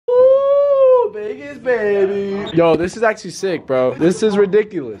Vegas, baby. Yo, this is actually sick, bro. This is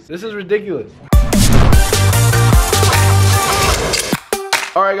ridiculous. This is ridiculous.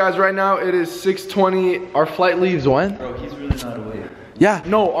 All right, guys, right now it is 6:20. Our flight leaves when? Bro, he's really not awake. Yeah,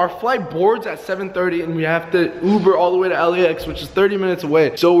 no, our flight boards at 7:30 and we have to Uber all the way to LAX, which is 30 minutes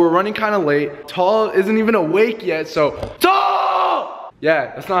away. So we're running kind of late. Tal isn't even awake yet, so Tal!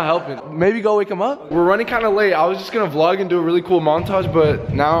 Yeah, that's not helping. Maybe go wake him up? We're running kind of late. I was just gonna vlog and do a really cool montage,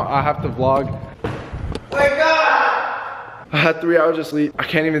 but now I have to vlog. Wake up! I had 3 hours of sleep. I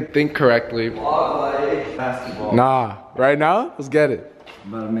can't even think correctly. Vlog like basketball. Nah, right now, let's get it.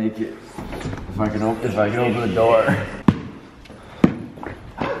 I'm about to make it. If I can open the door.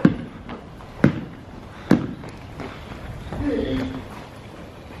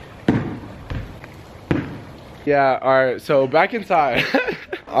 Yeah, all right, so back inside.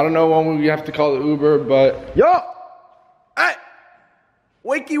 I don't know when we have to call the Uber, but yo, hey,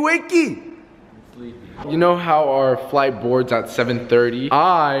 wakey, wakey. You know how our flight boards at 7:30?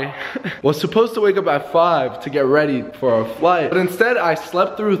 I was supposed to wake up at 5 to get ready for our flight, but instead I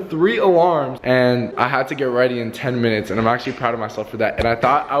slept through 3 alarms and I had to get ready in 10 minutes, and I'm actually proud of myself for that. And I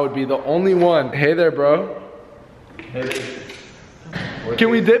thought I would be the only one. Hey there, bro. Hey there. Can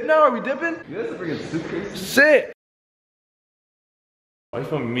we dip now? Are we dipping? You guys are bringing suitcases? Sit. Why you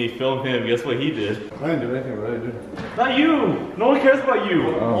filming me? Film him. Guess what he did? I didn't do anything. What did I do? Not you. No one cares about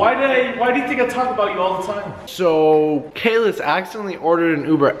you. Oh. Why do you think I talk about you all the time? So Kayla's accidentally ordered an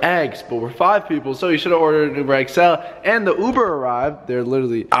Uber X, but we're 5 people, so you should have ordered an Uber XL. And the Uber arrived. They're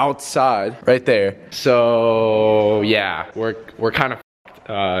literally outside, right there. So yeah, we're kind of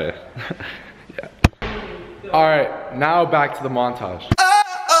yeah. All right, now back to the montage.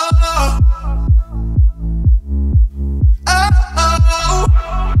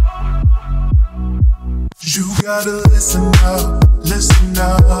 You gotta listen up, listen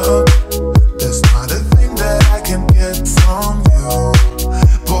up. There's not a thing that I can get from you.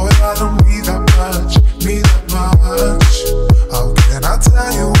 Boy, I don't need that much. How can I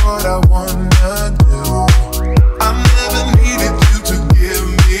tell you what I wanna do? I never needed you to give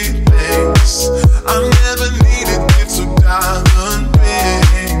me things. I never needed gifts or diamond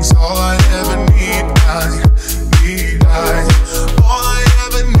rings. All I ever need, all I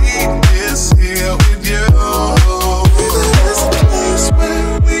ever need is here with you. There's a place where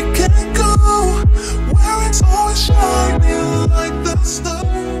we can go, where it's all shining like the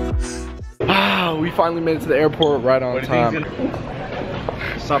sun. Ah, we finally made it to the airport right on time.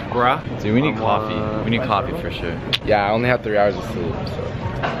 What's up, bruh? Dude, we need coffee. We need coffee for sure. Yeah, I only had 3 hours of sleep, so.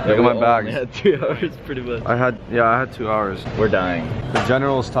 Look at my bag. I had 2 hours, pretty much. I had 2 hours. We're dying. The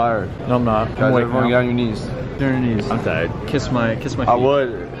general's tired. No, I'm not. Guys, everyone get on your knees. Get on your knees. I'm tired. Kiss my feet. I would.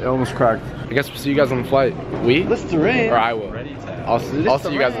 It almost cracked. I guess we'll see you guys on the flight. We? Listerine. Or I will. I'll see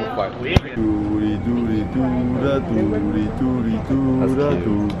you guys on the flight.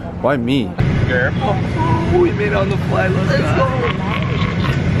 Why me? We made it on the flight. Let's go.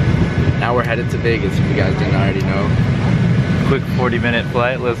 Now we're headed to Vegas if you guys didn't already know. Quick 40-minute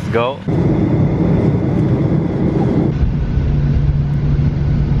flight. Let's go.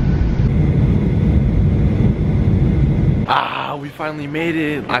 Ah, we finally made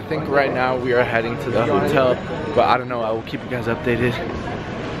it. I think right now we are heading to the hotel, but I don't know. I will keep you guys updated.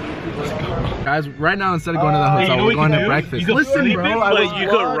 Let's go. Guys, right now instead of going to the hotel, we're going to breakfast. Listen, bro, you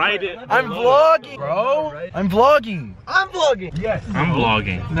could write it. I'm vlogging, bro. I'm vlogging. I'm vlogging. Yes. I'm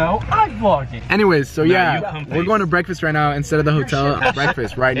vlogging. No, I'm vlogging. Anyways, so yeah, we're going to breakfast right now instead of the hotel.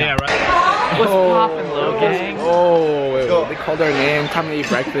 Breakfast right now. Yeah, right. What's poppin', little gang? Oh, wait, they called our name. Time to eat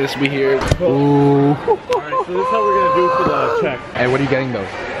breakfast. We here. Ooh. Alright, so this is how we're gonna do for the check. Hey, what are you getting though?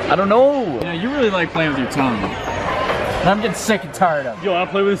 I don't know. Yeah, you really like playing with your tongue. And I'm getting sick and tired of it. Yo,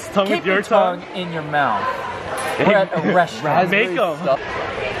 wanna play with this tongue Keep with your tongue in your mouth. We're at a restaurant. Make 'em.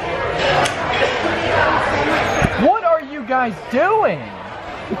 What are you guys doing?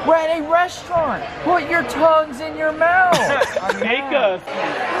 We're at a restaurant. Put your tongues in your mouth. Make us.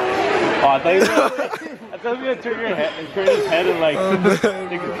 Oh, I thought you were gonna turn your head and turn his head and like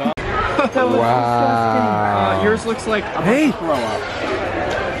stick his tongue. Wow. Yours looks like I'm gonna throw up.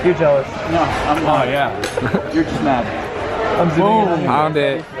 You're jealous. No, I'm not. Oh yeah. You're just mad. I'm zooming in. Found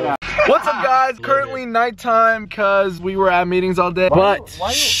it. What's up, guys? Currently nighttime because we were at meetings all day. But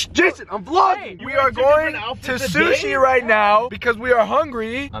shh, Jason, I'm vlogging. Hey, we are going to sushi right now because we are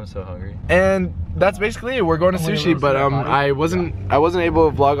hungry. I'm so hungry. And that's basically it. We're going to sushi, but I wasn't able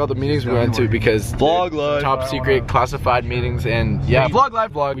to vlog all the meetings we went to because Vlog live. top secret classified meetings, and yeah, vlog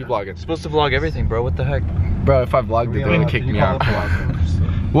live, vlog, we vlogging. Supposed to vlog everything, bro. What the heck? Bro, if I vlogged it, they're gonna kick me out.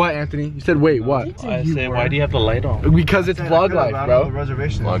 What, Anthony? You said wait, what? I say, why do you have the light on? Because it's vlog life, bro.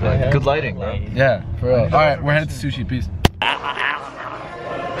 Vlog life. Good lighting, bro. Yeah, for real. Alright, we're headed to sushi. Peace.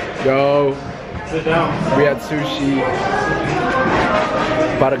 Yo. Sit down. We had sushi.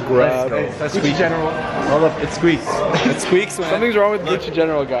 About to grab. That's Gucci General. Hold up, it squeaks. It squeaks, man. Something's wrong with Gucci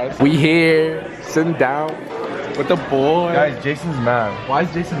General, guys. We here, sitting down with the boy. Guys, Jason's mad. Why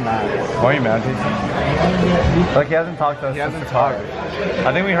is Jason mad? Why are you mad, Jason? Like, he hasn't talked to us. He hasn't talked.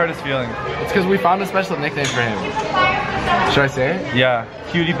 I think we hurt his feelings. It's because we found a special nickname for him. Should I say it? Yeah,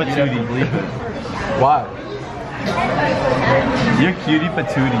 cutie patootie. Why? You're cutie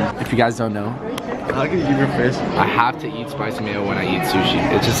patootie. If you guys don't know, How can you give your face? I have to eat spicy mayo when I eat sushi.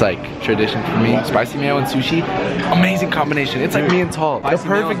 It's just like tradition for me. Spicy mayo and sushi, amazing combination. It's like me and Tal, the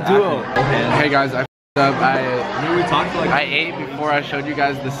perfect duo. Hey guys, I up. I ate before I showed you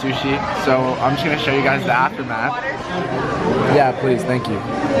guys the sushi, so I'm just gonna show you guys the aftermath. Yeah, please, thank you.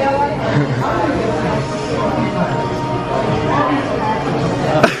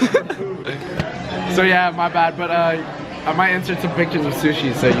 So yeah, my bad, but I might insert some pictures of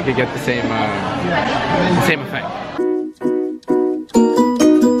sushi so you could get the same effect.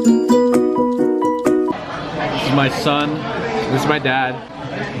 This is my son. This is my dad.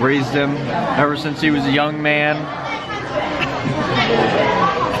 Raised him ever since he was a young man.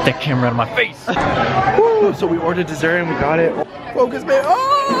 Get that camera out of my face. Woo, so we ordered dessert and we got it. Focus, man.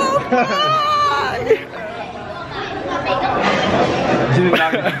 Oh! Dude,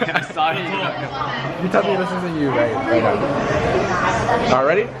 I'm sorry. You tell me this isn't you right now. All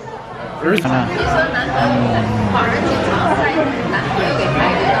ready?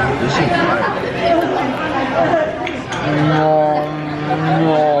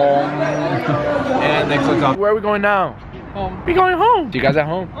 And they click on. Where are we going now? Home. We going home. Do you guys at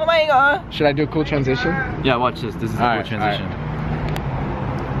home? Oh my god. Should I do a cool transition? Yeah, watch this. This is a cool transition.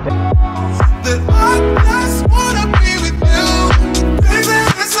 That I just wanna be with you. Baby,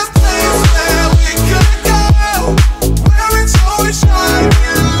 it's a place where we could go, where it's always shining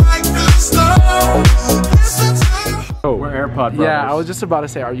like the stars. Listen to Oh, We're AirPod brothers. yeah, I was just about to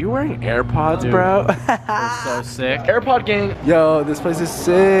say, are you wearing AirPods, bro? We're so sick. AirPod gang. Yo, this place is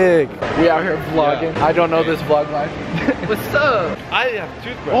sick. We out here vlogging. I don't know this vlog life. What's up? I have a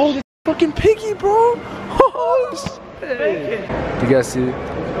toothbrush. Oh, this fucking piggy, bro. Oh, shit. You guys see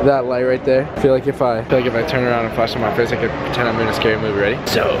that light right there? I feel like if I turn around and flash in my face, I could pretend I'm in a scary movie. Ready?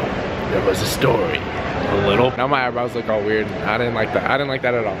 So, there was a story. A little. Now my eyebrows look all weird. I didn't like that. I didn't like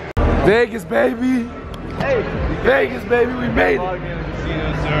that at all. Vegas, baby. Hey, Vegas, baby. We made it.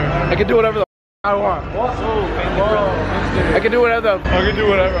 I can do whatever the I want. I can do whatever the I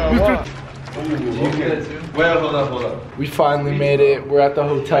want. Wait, hold up. We finally made it. We're at the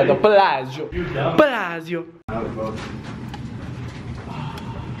hotel, the Palazzo. Palazzo. I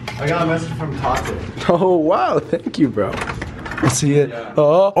got a message from Taco. Oh wow, thank you, bro. I see it. Yeah.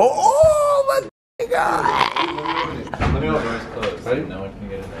 Oh my god. Let me know if it's closed. Ready? No one can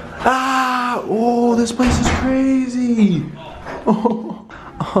get in there. Ah, oh, this place is crazy. Oh,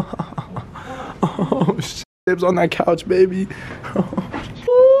 oh shit. Dibs on that couch, baby.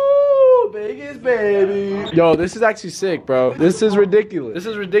 Ooh, Vegas, baby. Yo, this is actually sick, bro. This is ridiculous. This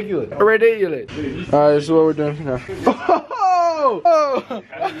is ridiculous. Ridiculous. Alright, this is what we're doing now.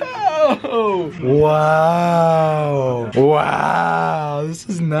 Oh, wow. Wow, this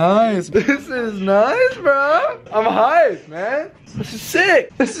is nice. This is nice, bro. I'm hyped, man. This is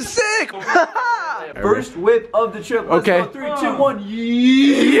sick. This is sick. First whip of the trip. Let's Okay. go. 3, 2, 1.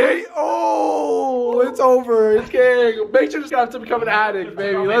 Yeah. Oh, it's over. It's gang. Make sure this guy to become an addict,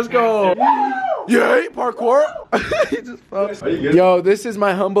 baby. Let's go. Yay, parkour. He just fell. Yo, this is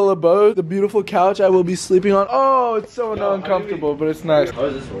my humble abode. The beautiful couch I will be sleeping on. Oh, it's so uncomfortable, but it's nice. How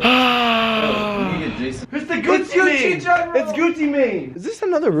is this work? It's the Gucci Mane. It's Gucci Mane. Is this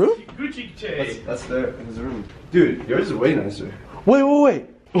another room? Gucci J. That's his room. Dude, yours is way nicer. Wait.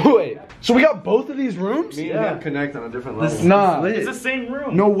 So we got both of these rooms? Me and him connect on a different level. Nah. It's the same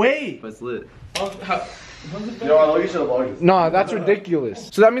room. No way. But it's lit. Yo, I you should have logged this. Nah, that's ridiculous.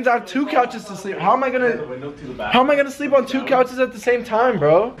 So that means I have 2 couches to sleep. How am I gonna sleep on 2 couches at the same time,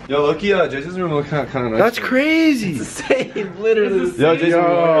 bro? Yo, Loki, Jason's room looks kind of nice. That's crazy. Same, literally. Yo,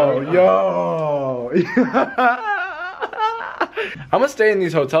 Jason, Yo. I'm gonna stay in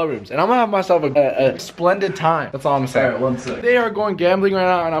these hotel rooms and I'm gonna have myself a splendid time. That's all I'm saying. Alright, 1 sec. They are going gambling right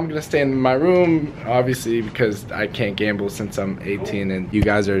now and I'm gonna stay in my room, obviously, because I can't gamble since I'm 18 and you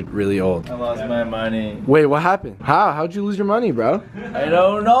guys are really old. I lost my money. Wait, what happened? How'd you lose your money, bro? I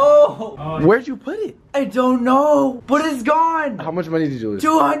don't know. Where'd you put it? I don't know, but it's gone. How much money did you lose?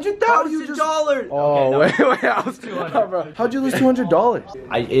 $200,000. Oh, okay, wait, I was 200. How'd you lose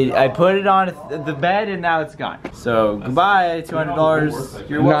 $200? I put it on the bed and now it's gone. So goodbye, $200.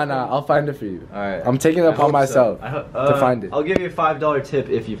 You're welcome. Nah, I'll find it for you. All right. I'm taking it upon myself to find it. I'll give you a $5 tip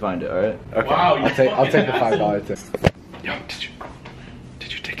if you find it. All right. Okay. Wow, I'll take the $5 tip. Yo,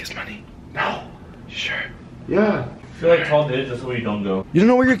 did you take his money? No. You sure? Yeah. I feel like Tal did it just so we don't go. You don't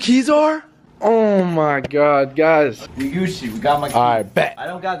know where your keys are? Oh my God, guys. We Gucci. We got my keys. All right, bet. I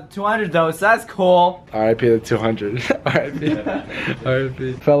don't got the 200 though, so that's cool. R.I.P. the 200. R.I.P.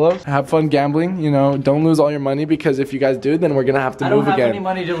 R.I.P. Fellows, have fun gambling. You know, don't lose all your money because if you guys do, then we're gonna have to move again. I don't have any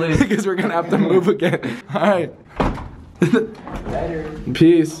money to lose. Because we're gonna have to move again. All right.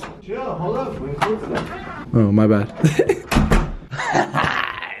 Peace. Chill, hold up. Oh, my bad.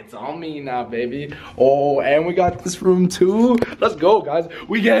 It's all me now, baby. Oh, and we got this room too. Let's go, guys.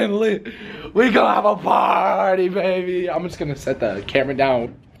 We getting lit. We gonna have a party, baby. I'm just gonna set the camera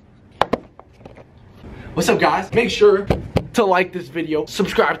down. What's up, guys? Make sure to like this video,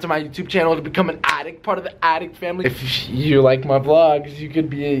 subscribe to my YouTube channel to become an addict, part of the addict family. If you like my vlogs,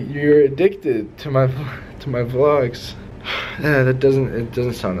 you're addicted to my vlogs. Yeah, it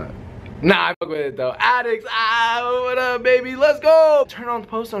doesn't sound that. Nah, I fuck with it though. Addicts, what up, baby? Let's go! Turn on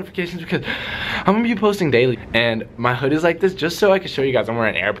post notifications because I'm gonna be posting daily. And my hood is like this just so I can show you guys I'm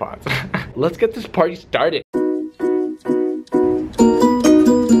wearing AirPods. Let's get this party started.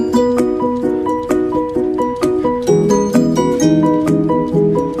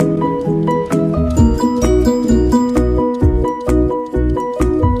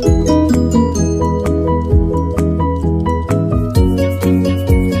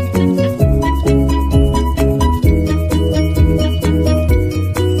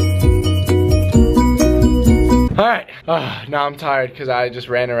 Now I'm tired because I just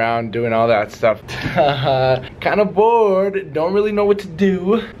ran around doing all that stuff. Kind of bored, don't really know what to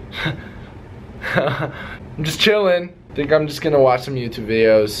do. I'm just chilling. Think I'm just gonna watch some YouTube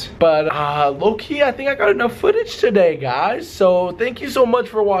videos. But low-key, I think I got enough footage today, guys. So thank you so much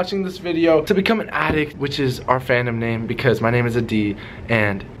for watching this video. To become an addict, which is our fandom name because my name is Adi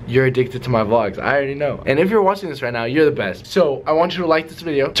and you're addicted to my vlogs. I already know. And if you're watching this right now, you're the best. So I want you to like this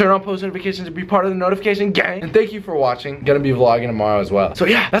video, turn on post notifications to be part of the notification gang. And thank you for watching. Gonna be vlogging tomorrow as well. So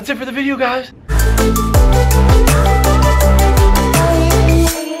yeah, that's it for the video, guys.